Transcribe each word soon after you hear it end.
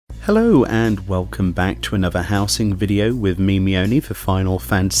Hello and welcome back to another housing video with me, Meoni, for Final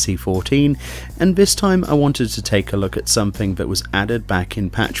Fantasy XIV, and this time I wanted to take a look at something that was added back in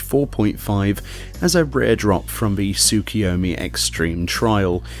patch 4.5 as a rare drop from the Tsukiyomi Extreme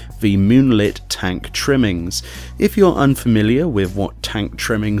Trial, the Moonlit tank trimmings. If you're unfamiliar with what tank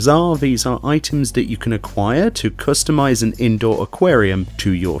trimmings are, these are items that you can acquire to customize an indoor aquarium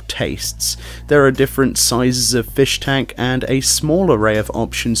to your tastes. There are different sizes of fish tank and a small array of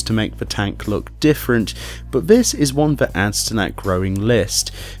options to make the tank look different, but this is one that adds to that growing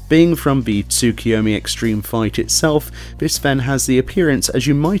list. Being from the Tsukiyomi Extreme fight itself, this then has the appearance, as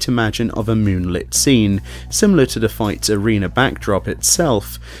you might imagine, of a moonlit scene, similar to the fight's arena backdrop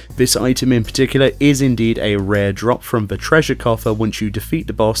itself. This item in particular is indeed a rare drop from the treasure coffer once you defeat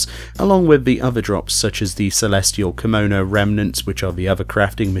the boss, along with the other drops such as the celestial kimono remnants, which are the other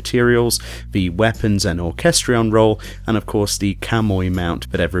crafting materials, the weapons and orchestrion roll, and of course the kamoi mount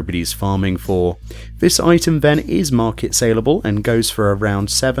that everybody's farming for. This item then is market saleable and goes for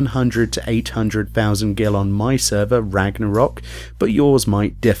around 700 to 800,000 gil on my server, Ragnarok, but yours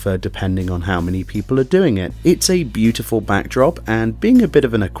might differ depending on how many people are doing it. It's a beautiful backdrop, and being a bit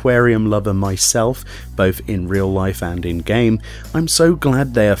of an aquarium lover myself, both in real life and in game, I'm so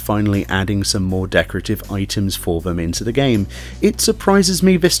glad they are finally adding some more decorative items for them into the game. It surprises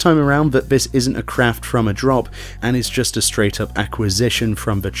me this time around that this isn't a craft from a drop and is just a straight up acquisition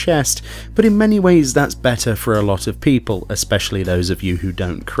from the chest, but in many ways that's better for a lot of people, especially those of you who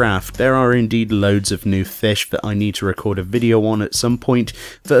don't craft. There are indeed loads of new fish that I need to record a video on at some point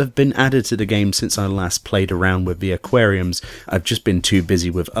that have been added to the game since I last played around with the aquariums. I've just been too busy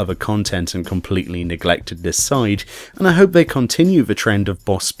with other content and completely neglected this side, and I hope they continue the trend of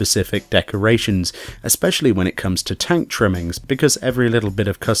boss specific decorations, especially when it comes to tank trimmings, because every little bit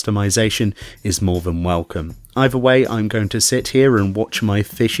of customization is more than welcome. Either way, I'm going to sit here and watch my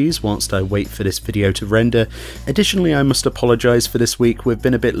fishies whilst I wait for this video to render. Additionally, I must apologise for this week. We've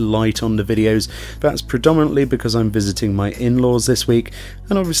been a bit light on the videos. That's predominantly because I'm visiting my in-laws this week,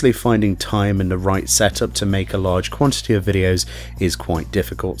 and obviously finding time and the right setup to make a large quantity of videos is quite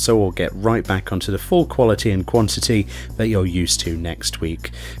difficult, so we'll get right back onto the full quality and quantity that you're used to next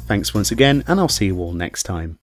week. Thanks once again, and I'll see you all next time.